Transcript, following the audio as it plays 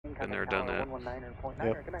Been there, done that.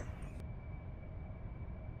 Yep.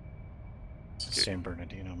 It's the San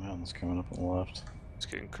Bernardino Mountains coming up on the left. It's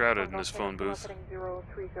getting crowded in this phone booth.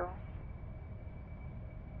 030.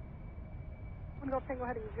 Golf Tango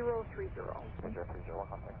heading 030.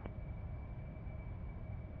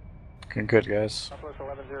 Good, guys. Southwest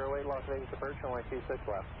 1108, Las Vegas approach, only 26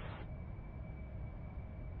 left.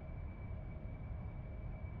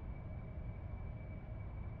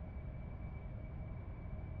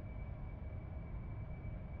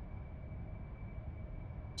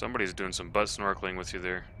 Somebody's doing some butt snorkeling with you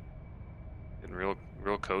there. Getting real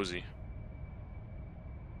cozy.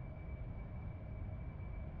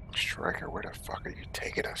 Striker, where the fuck are you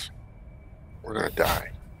taking us? We're gonna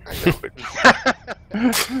die. I know it.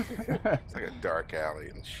 It's like a dark alley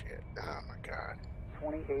and shit. Oh my god.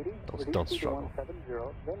 2080. Don't struggle.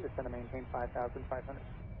 170, then descend to maintain 5,500.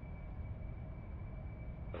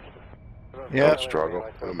 Yeah. Don't struggle.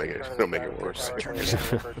 It'll make it worse.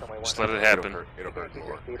 Just let it happen. It'll hurt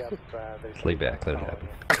more. Just lay back, let it happen.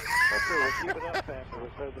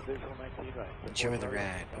 Enjoy the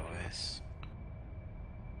ride, boys.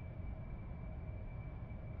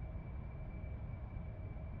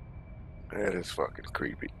 That is fucking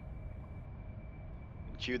creepy.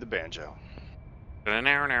 Cue the banjo. Now.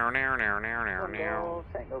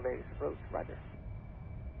 Tango Vegas approach, roger.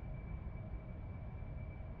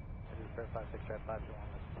 56 521,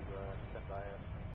 stand by us.